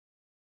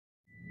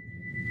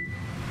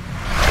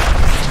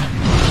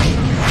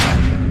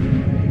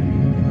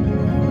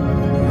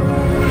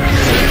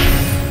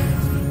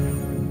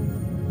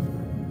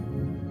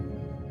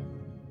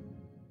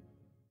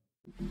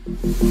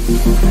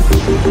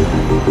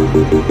Hey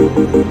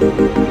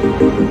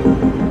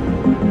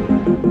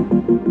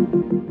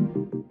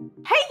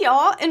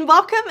y'all, and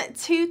welcome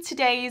to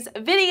today's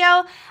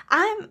video.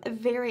 I'm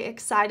very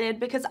excited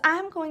because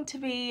I'm going to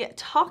be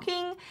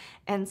talking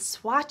and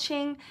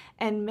swatching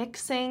and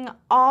mixing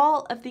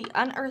all of the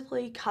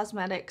Unearthly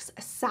Cosmetics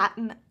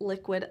satin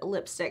liquid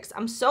lipsticks.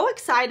 I'm so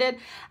excited.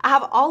 I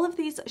have all of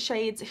these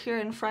shades here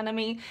in front of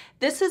me.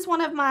 This is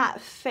one of my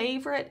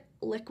favorite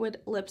liquid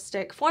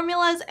lipstick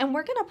formulas, and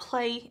we're gonna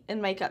play in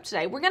makeup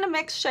today. We're gonna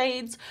mix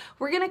shades.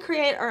 We're gonna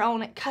create our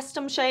own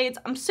custom shades.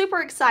 I'm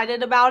super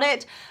excited about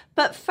it.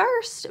 But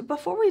first,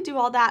 before we do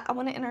all that, I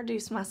want to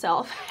introduce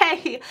myself.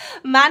 Hey,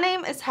 my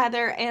name is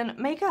Heather, and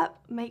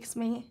makeup makes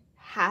me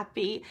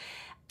happy.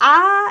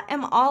 I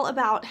am all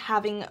about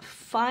having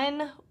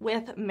fun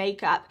with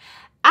makeup.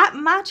 At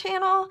my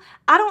channel,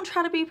 I don't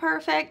try to be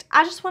perfect.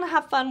 I just want to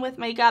have fun with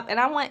makeup,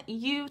 and I want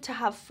you to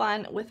have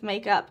fun with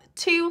makeup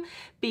too.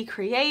 Be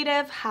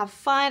creative, have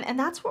fun, and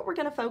that's what we're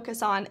going to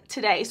focus on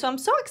today. So I'm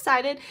so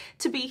excited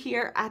to be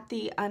here at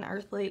the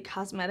Unearthly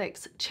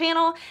Cosmetics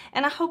channel,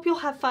 and I hope you'll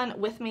have fun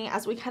with me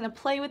as we kind of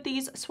play with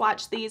these,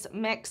 swatch these,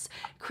 mix,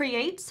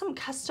 create some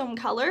custom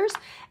colors,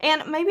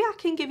 and maybe I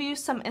can give you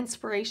some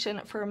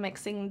inspiration for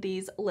mixing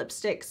these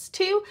lipsticks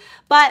too.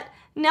 But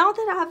now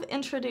that I've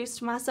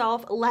introduced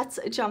myself, let's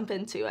jump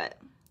into it.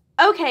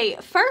 Okay,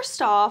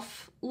 first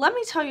off, let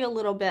me tell you a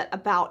little bit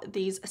about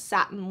these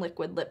satin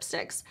liquid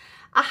lipsticks.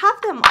 I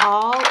have them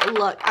all.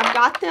 Look, I've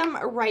got them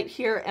right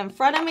here in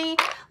front of me.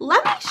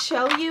 Let me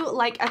show you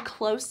like a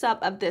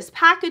close-up of this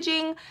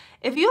packaging.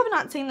 If you have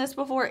not seen this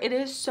before, it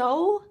is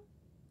so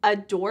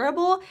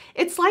adorable.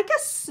 It's like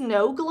a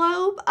snow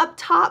globe up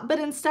top, but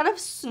instead of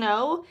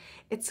snow,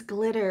 it's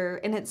glitter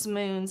and it's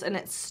moons and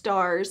it's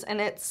stars,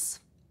 and it's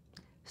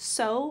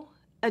so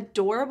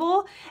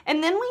adorable.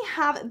 And then we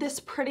have this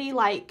pretty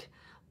like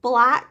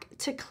black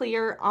to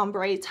clear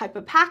ombre type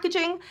of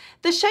packaging.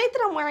 The shade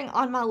that I'm wearing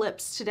on my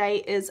lips today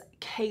is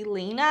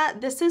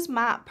Kaylina. This is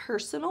my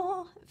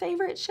personal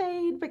favorite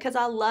shade because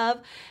I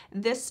love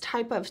this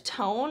type of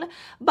tone,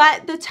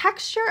 but the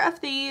texture of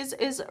these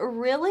is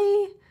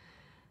really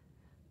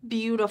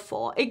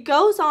beautiful. It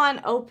goes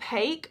on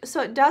opaque,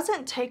 so it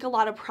doesn't take a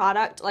lot of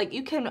product. Like,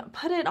 you can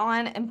put it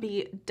on and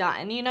be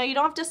done. You know, you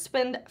don't have to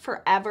spend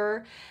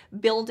forever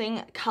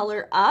building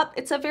color up.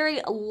 It's a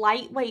very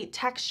lightweight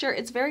texture.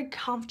 It's very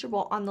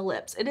comfortable on the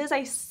lips. It is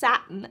a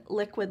satin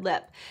liquid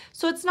lip,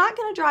 so it's not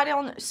going to dry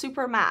down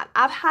super matte.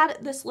 I've had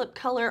this lip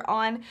color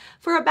on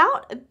for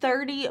about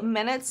 30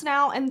 minutes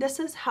now, and this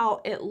is how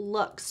it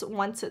looks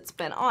once it's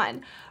been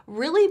on.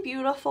 Really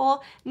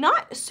beautiful,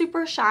 not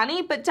super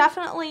shiny, but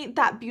definitely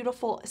that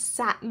beautiful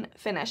satin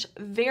finish.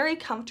 Very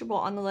comfortable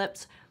on the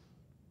lips,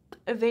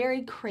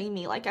 very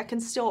creamy. Like, I can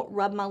still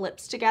rub my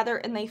lips together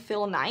and they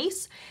feel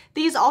nice.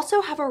 These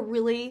also have a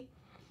really,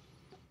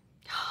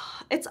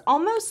 it's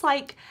almost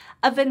like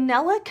a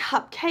vanilla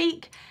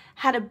cupcake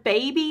had a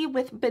baby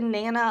with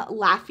banana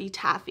Laffy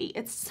Taffy.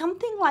 It's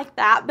something like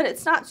that, but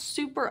it's not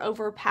super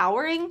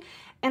overpowering.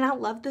 And I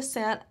love the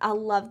scent. I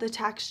love the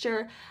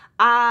texture.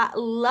 I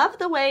love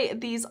the way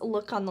these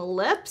look on the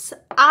lips.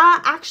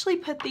 I actually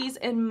put these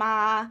in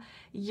my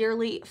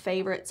yearly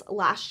favorites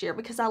last year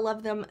because I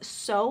love them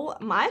so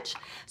much.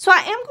 So I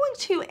am going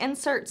to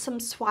insert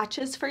some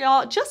swatches for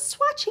y'all, just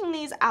swatching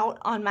these out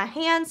on my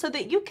hand so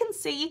that you can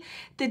see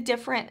the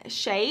different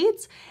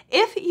shades.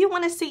 If you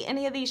want to see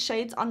any of these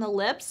shades on the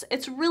lips,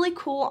 it's really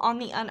cool. On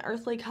the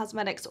Unearthly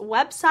Cosmetics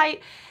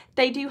website,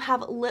 they do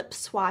have lip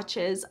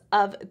swatches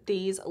of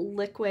these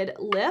liquid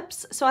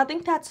lips, so I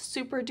think that's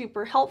super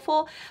duper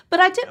helpful. But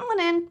I didn't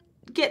want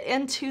to get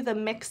into the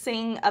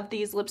mixing of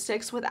these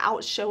lipsticks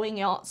without showing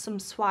y'all some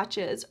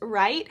swatches,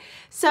 right?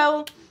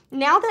 So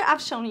now that I've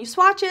shown you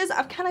swatches,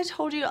 I've kind of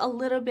told you a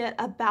little bit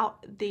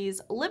about these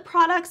lip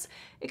products,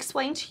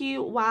 explained to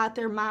you why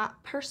they're my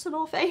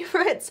personal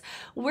favorites.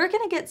 We're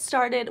gonna get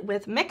started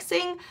with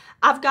mixing.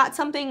 I've got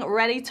something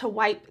ready to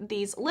wipe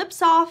these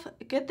lips off.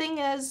 Good thing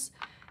is,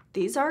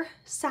 these are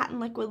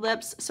satin liquid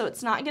lips, so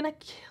it's not gonna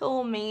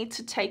kill me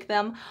to take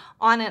them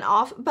on and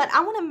off, but I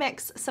wanna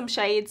mix some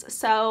shades,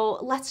 so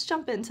let's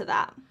jump into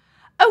that.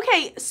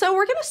 Okay, so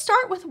we're gonna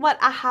start with what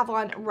I have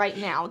on right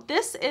now.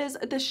 This is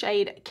the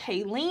shade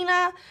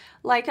Kaylina.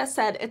 Like I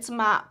said, it's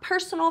my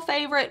personal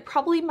favorite,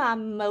 probably my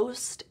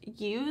most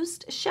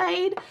used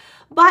shade,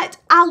 but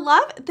I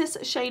love this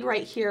shade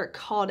right here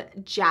called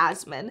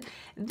Jasmine.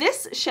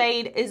 This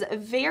shade is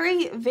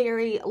very,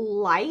 very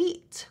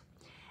light,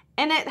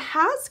 and it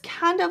has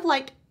kind of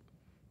like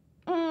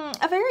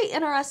a very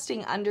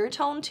interesting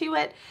undertone to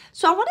it.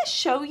 So I want to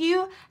show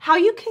you how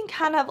you can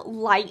kind of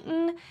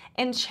lighten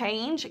and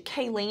change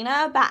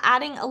Kaylina by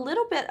adding a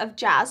little bit of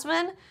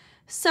Jasmine.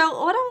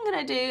 So what I'm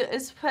going to do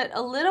is put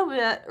a little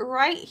bit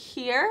right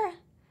here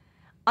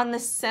on the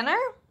center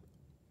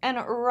and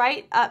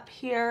right up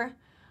here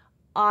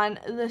on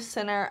the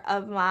center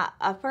of my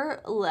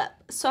upper lip.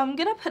 So I'm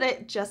going to put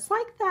it just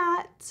like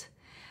that.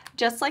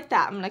 Just like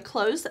that. I'm going to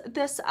close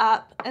this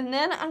up, and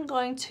then I'm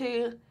going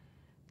to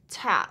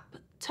tap,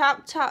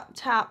 tap, tap,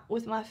 tap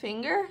with my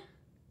finger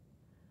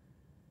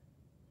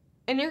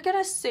And you're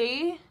gonna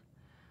see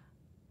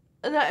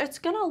that it's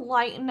gonna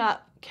lighten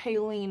up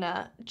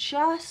Kaylina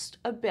just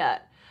a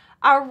bit.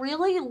 I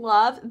really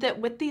love that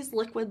with these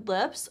liquid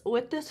lips,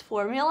 with this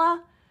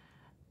formula,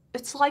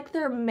 it's like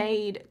they're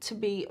made to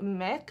be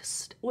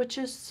mixed, which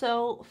is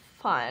so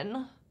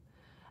fun.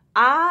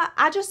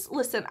 I just,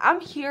 listen, I'm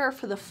here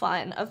for the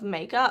fun of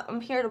makeup. I'm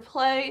here to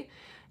play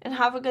and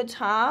have a good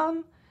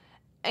time.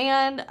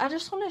 And I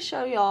just want to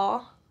show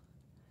y'all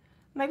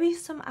maybe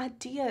some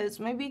ideas,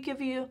 maybe give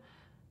you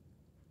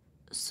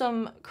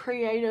some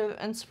creative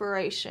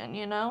inspiration,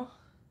 you know?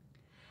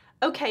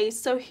 Okay,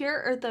 so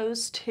here are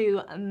those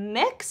two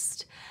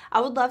mixed. I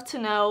would love to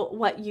know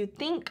what you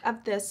think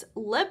of this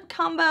lip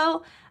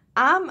combo.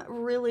 I'm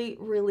really,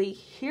 really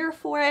here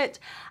for it.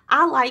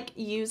 I like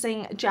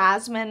using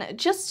jasmine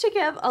just to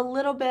give a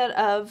little bit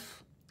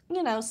of,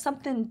 you know,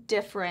 something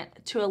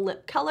different to a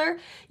lip color.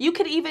 You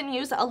could even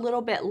use a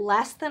little bit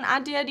less than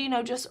I did, you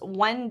know, just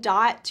one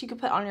dot you could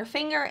put on your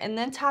finger and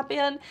then tap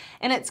in,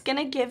 and it's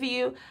gonna give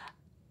you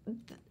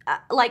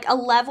like a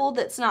level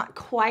that's not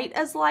quite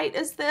as light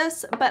as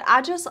this, but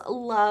I just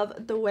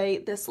love the way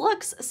this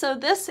looks. So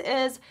this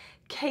is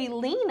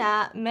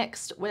Kaylina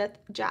mixed with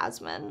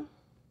jasmine.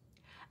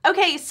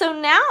 Okay, so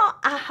now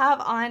I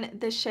have on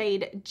the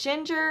shade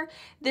Ginger,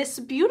 this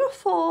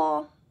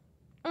beautiful,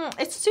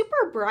 it's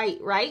super bright,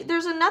 right?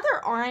 There's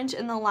another orange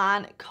in the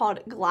line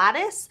called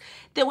Gladys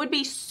that would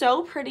be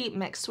so pretty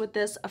mixed with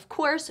this. Of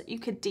course, you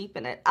could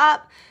deepen it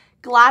up.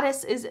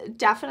 Gladys is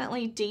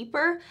definitely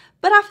deeper,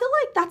 but I feel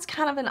like that's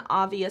kind of an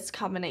obvious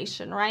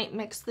combination, right?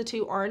 Mix the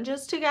two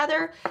oranges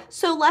together.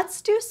 So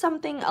let's do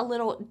something a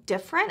little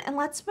different, and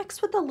let's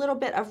mix with a little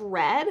bit of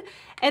red.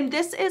 And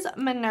this is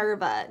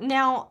Minerva.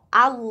 Now,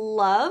 I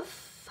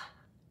love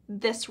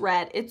this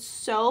red. It's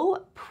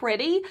so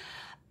pretty,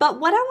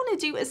 but what I want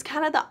to do is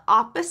kind of the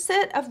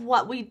opposite of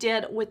what we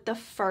did with the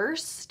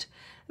first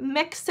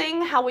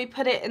mixing, how we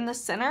put it in the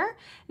center.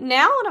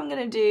 Now what I'm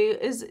going to do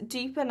is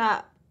deepen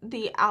up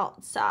the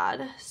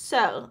outside.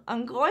 So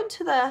I'm going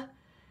to the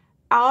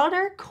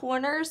outer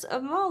corners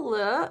of my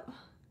lip,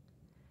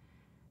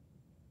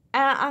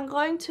 and I'm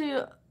going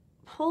to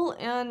pull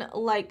in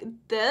like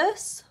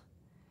this.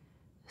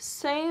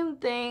 Same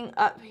thing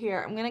up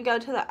here. I'm going to go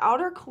to the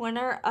outer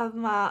corner of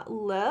my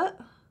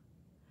lip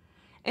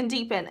and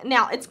deepen.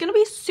 Now it's going to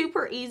be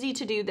super easy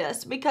to do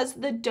this because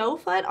the doe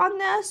foot on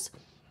this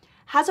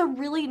has a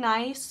really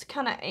nice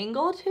kind of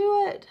angle to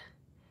it.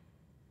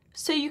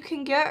 So you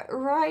can get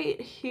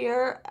right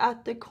here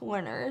at the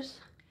corners.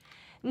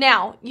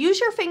 Now,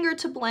 use your finger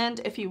to blend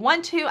if you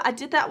want to. I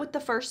did that with the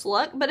first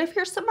look, but if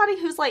you're somebody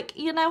who's like,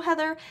 you know,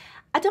 Heather,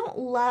 I don't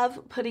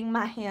love putting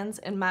my hands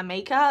in my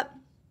makeup,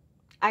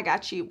 I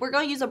got you. We're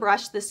going to use a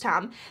brush this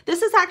time.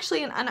 This is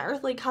actually an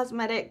Unearthly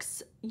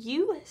Cosmetics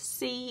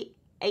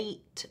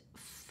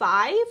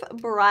UC85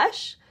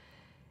 brush,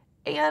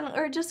 and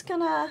we're just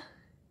gonna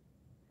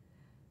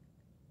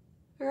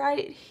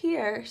right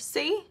here,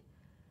 see?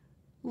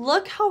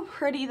 Look how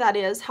pretty that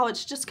is, how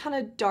it's just kind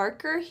of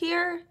darker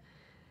here.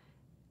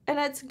 And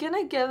it's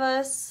gonna give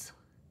us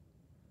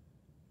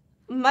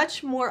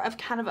much more of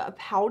kind of a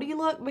pouty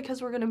look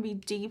because we're gonna be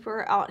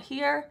deeper out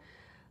here,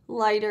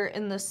 lighter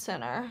in the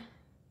center.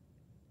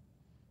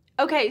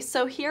 Okay,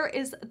 so here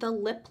is the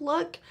lip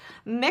look,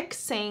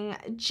 mixing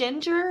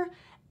Ginger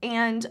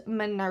and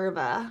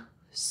Minerva.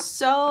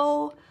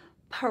 So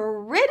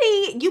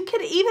pretty. You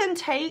could even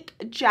take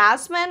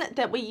jasmine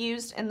that we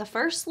used in the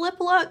first lip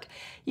look.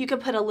 You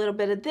could put a little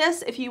bit of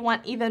this if you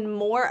want even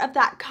more of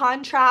that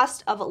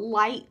contrast of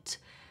light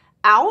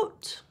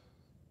out.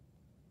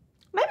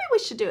 Maybe we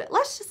should do it.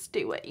 Let's just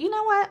do it. You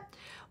know what?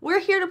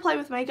 We're here to play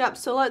with makeup,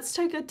 so let's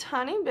take a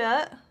tiny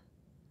bit.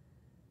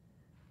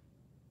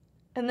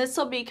 And this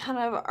will be kind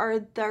of our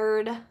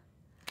third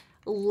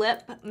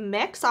lip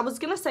mix. I was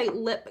going to say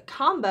lip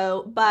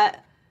combo,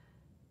 but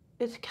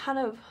it's kind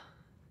of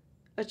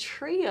a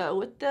trio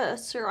with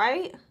this,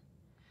 right?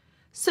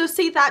 So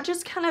see, that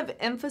just kind of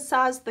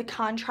emphasized the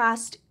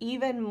contrast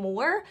even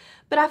more,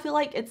 but I feel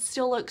like it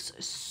still looks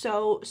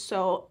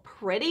so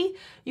pretty.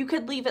 You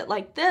could leave it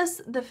like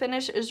this. The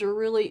finish is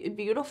really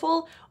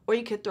beautiful, or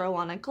you could throw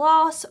on a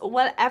gloss,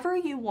 whatever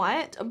you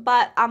want,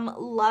 but I'm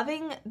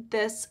loving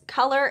this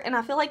color, and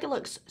I feel like it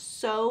looks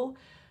so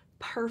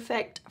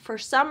perfect for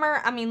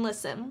summer. I mean,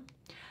 listen,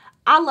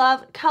 I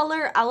love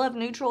color, I love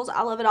neutrals,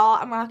 I love it all.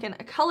 I'm rocking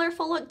a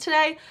colorful look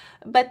today,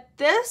 but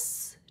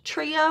this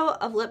trio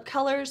of lip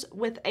colors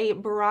with a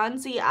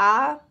bronzy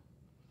eye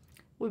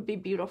would be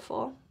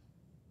beautiful.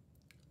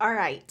 All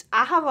right,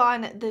 I have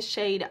on the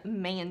shade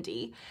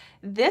Mandy.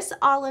 This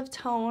olive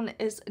tone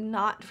is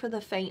not for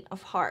the faint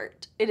of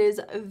heart. It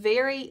is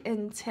very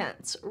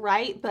intense,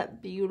 right?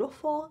 But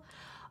beautiful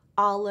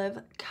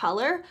olive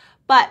color.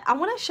 But I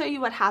want to show you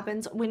what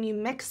happens when you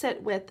mix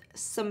it with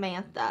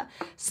Samantha.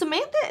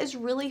 Samantha is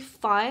really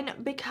fun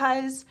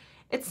because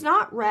it's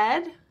not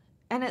red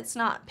and it's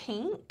not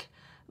pink,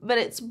 but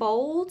it's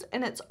bold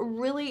and it's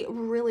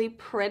really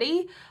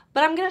pretty.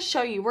 But I'm going to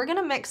show you. We're going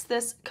to mix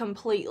this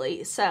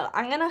completely. So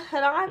I'm going to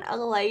put on a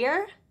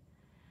layer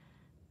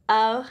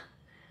of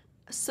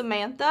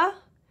Samantha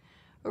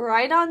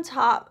right on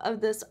top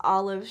of this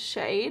olive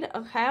shade.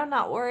 Okay, I'm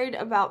not worried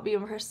about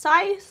being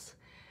precise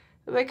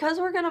because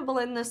we're gonna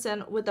blend this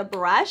in with a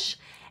brush.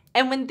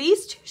 And when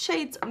these two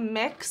shades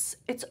mix,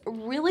 it's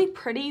really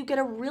pretty. You get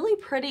a really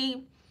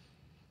pretty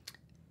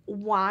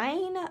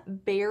wine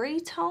berry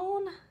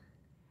tone.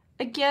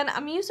 Again,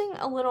 I'm using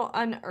a little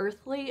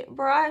Unearthly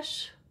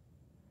brush.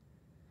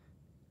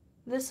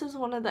 This is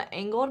one of the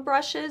angled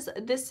brushes.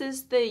 This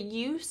is the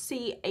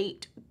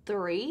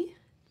UC83.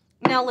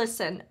 Now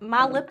listen,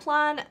 my lip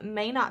line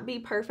may not be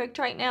perfect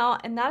right now,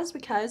 and that is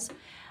because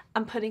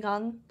I'm putting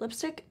on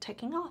lipstick,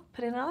 taking off,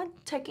 putting it on,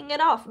 taking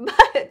it off.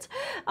 But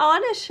I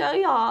want to show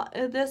y'all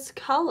this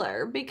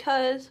color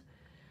because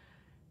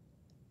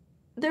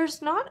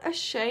there's not a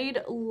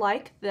shade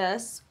like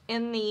this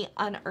in the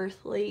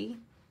Unearthly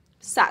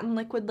Satin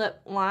Liquid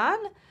Lip line,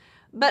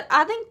 but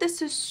I think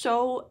this is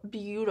so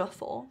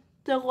beautiful.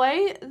 The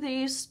way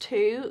these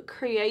two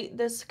create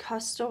this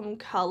custom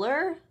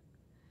color,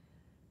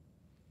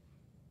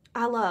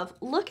 I love.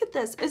 Look at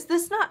this. Is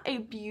this not a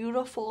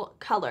beautiful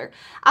color?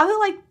 I feel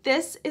like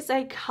this is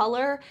a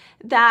color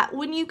that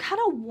when you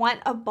kind of want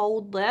a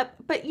bold lip,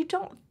 but you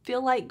don't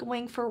feel like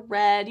going for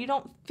red, you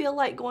don't feel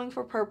like going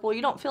for purple,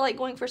 you don't feel like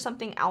going for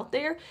something out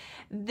there,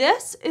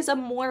 this is a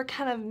more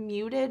kind of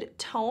muted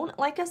tone.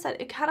 Like I said,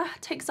 it kind of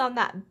takes on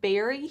that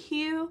berry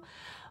hue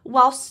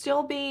while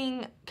still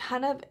being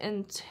kind of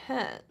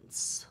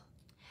intense.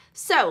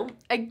 So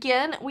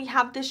again, we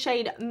have the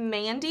shade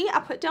Mandy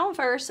I put down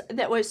first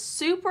that was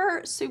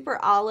super,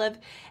 super olive.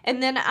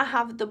 And then I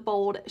have the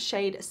bold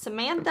shade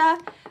Samantha.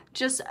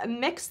 Just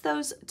mix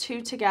those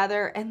two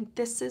together and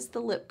this is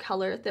the lip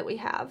color that we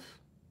have.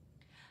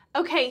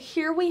 Okay,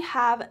 here we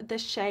have the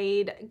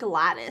shade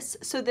Gladys.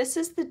 So this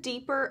is the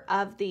deeper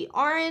of the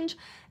orange,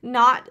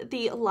 not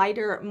the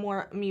lighter,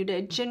 more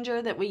muted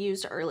ginger that we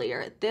used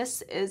earlier.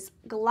 This is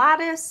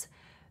Gladys,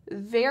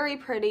 very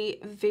pretty,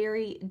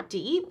 very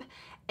deep.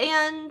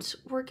 And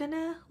we're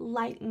gonna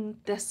lighten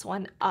this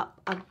one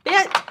up a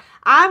bit.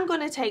 I'm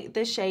gonna take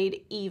the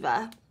shade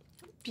Eva.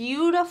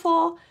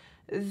 Beautiful,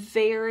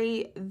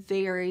 very,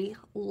 very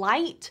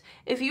light.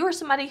 If you are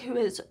somebody who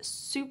is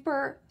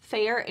super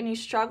fair and you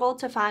struggle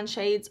to find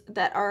shades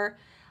that are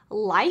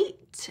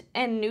light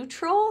and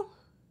neutral,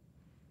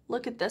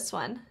 look at this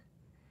one.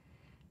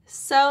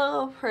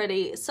 So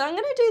pretty. So I'm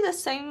gonna do the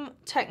same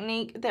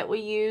technique that we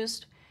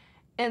used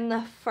in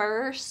the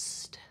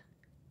first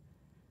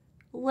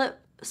lip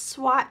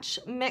swatch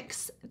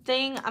mix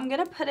thing. I'm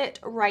gonna put it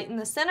right in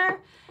the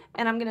center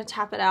and I'm gonna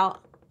tap it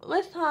out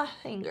with my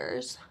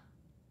fingers.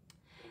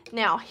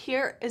 Now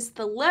here is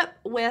the lip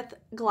with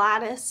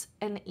Gladys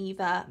and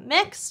Eva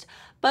mixed.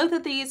 Both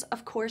of these,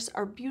 of course,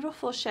 are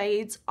beautiful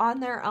shades on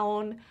their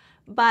own,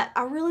 but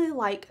I really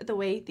like the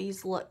way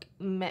these look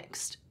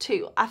mixed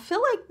too. I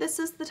feel like this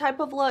is the type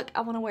of look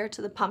I want to wear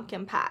to the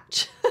pumpkin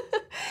patch.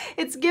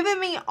 It's giving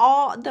me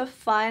all the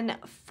fun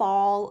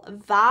fall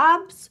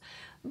vibes,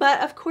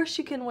 but of course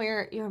you can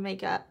wear your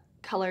makeup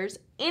colors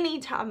any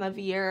time of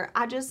year.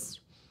 I just,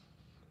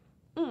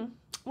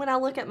 when I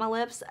look at my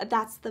lips,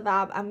 that's the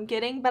vibe I'm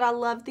getting, but I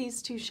love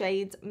these two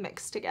shades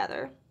mixed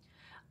together.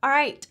 All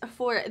right,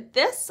 for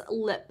this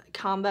lip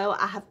combo,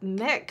 I have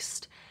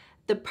mixed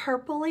the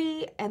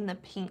purpley and the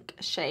pink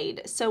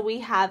shade. So we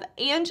have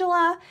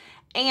Angela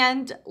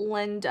and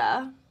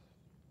Linda.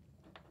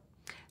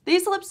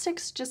 These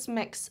lipsticks just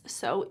mix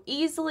so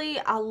easily.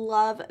 I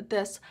love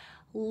this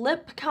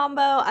lip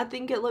combo. I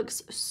think it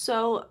looks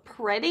so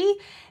pretty.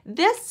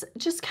 This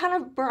just kind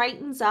of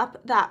brightens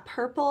up that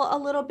purple a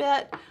little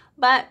bit,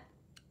 but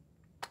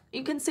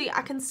you can see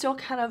I can still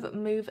kind of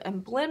move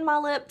and blend my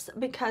lips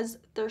because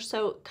they're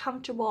so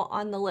comfortable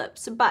on the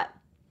lips. But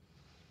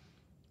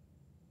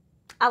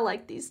I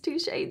like these two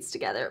shades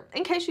together.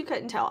 In case you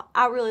couldn't tell,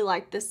 I really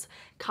like this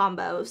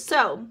combo.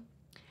 So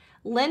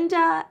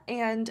Linda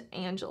and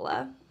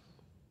Angela.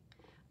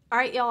 All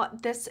right, y'all,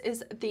 this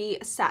is the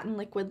Satin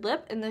Liquid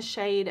Lip in the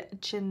shade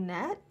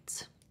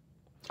Jeanette.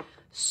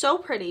 So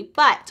pretty,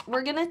 but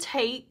we're gonna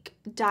take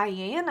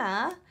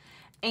Diana,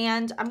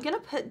 and I'm gonna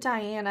put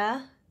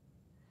Diana,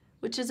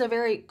 which is a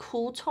very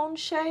cool tone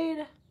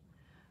shade,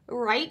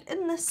 right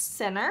in the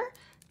center,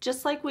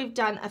 just like we've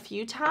done a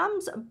few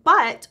times.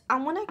 But I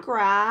wanna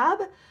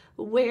grab,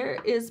 where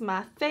is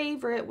my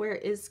favorite? Where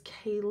is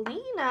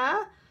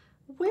Kaylina?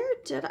 Where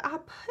did I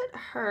put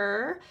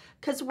her?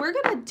 Because we're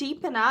going to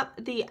deepen up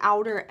the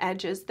outer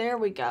edges. There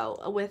we go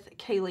with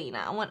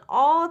Kaylina. I want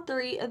all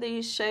three of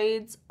these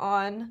shades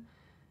on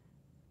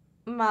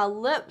my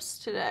lips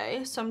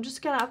today. So I'm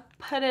just going to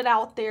put it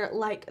out there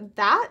like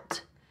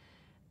that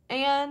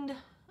and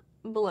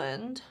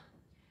blend.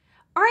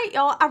 All right,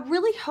 y'all, I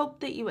really hope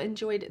that you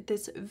enjoyed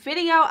this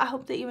video. I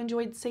hope that you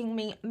enjoyed seeing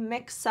me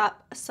mix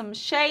up some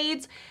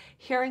shades,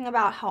 hearing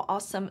about how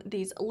awesome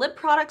these lip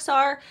products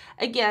are.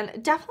 Again,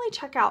 definitely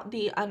check out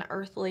the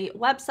Unearthly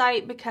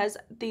website because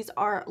these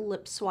are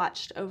lip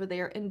swatched over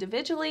there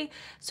individually,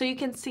 so you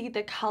can see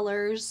the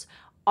colors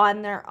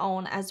on their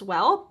own as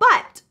well.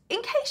 But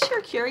in case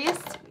you're curious,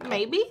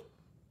 maybe,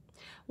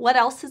 what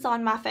else is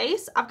on my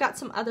face, I've got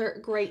some other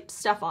great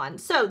stuff on.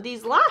 So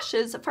these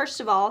lashes,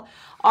 first of all,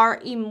 are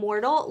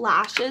Immortal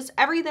lashes.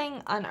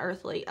 Everything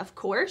Unearthly, of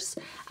course.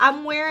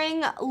 I'm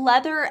wearing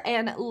leather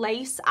and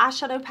lace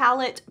eyeshadow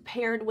palette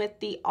paired with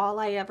the All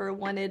I Ever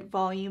Wanted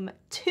Volume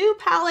 2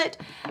 palette.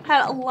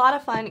 Had a lot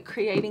of fun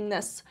creating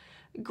this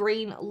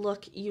green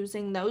look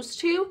using those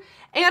two.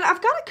 And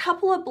I've got a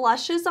couple of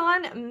blushes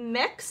on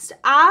mixed.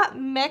 I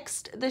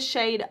mixed the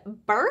shade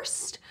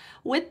Burst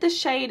with the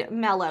shade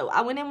Mellow.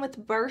 I went in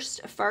with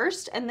Burst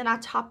first and then I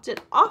topped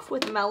it off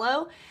with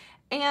Mellow.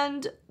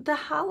 And the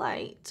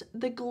highlight,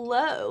 the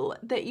glow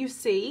that you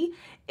see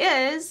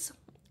is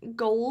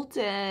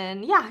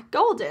golden. Yeah,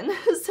 golden.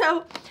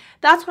 So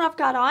that's what I've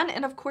got on.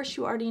 And of course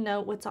you already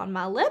know what's on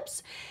my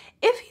lips.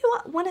 If you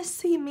want to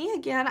see me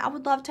again, I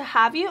would love to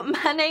have you.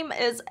 My name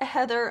is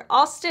Heather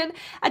Austin.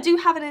 I do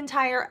have an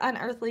entire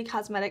Unearthly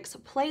Cosmetics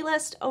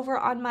playlist over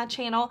on my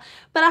channel,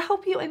 but I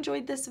hope you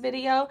enjoyed this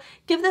video.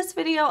 Give this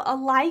video a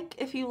like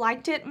if you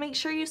liked it. Make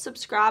sure you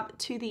subscribe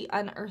to the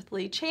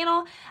Unearthly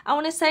channel. I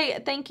want to say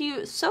thank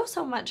you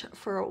so much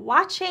for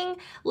watching.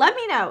 Let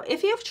me know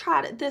if you've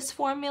tried this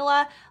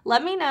formula.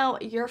 Let me know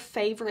your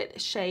favorite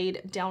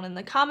shade down in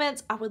the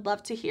comments. I would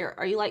love to hear.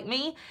 Are you like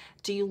me?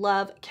 Do you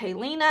love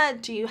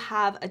Kaylina? Do you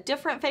have a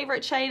different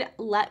favorite shade?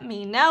 Let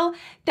me know.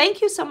 Thank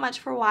you so much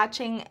for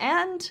watching,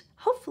 and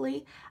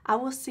hopefully I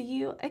will see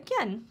you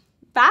again.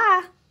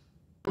 Bye.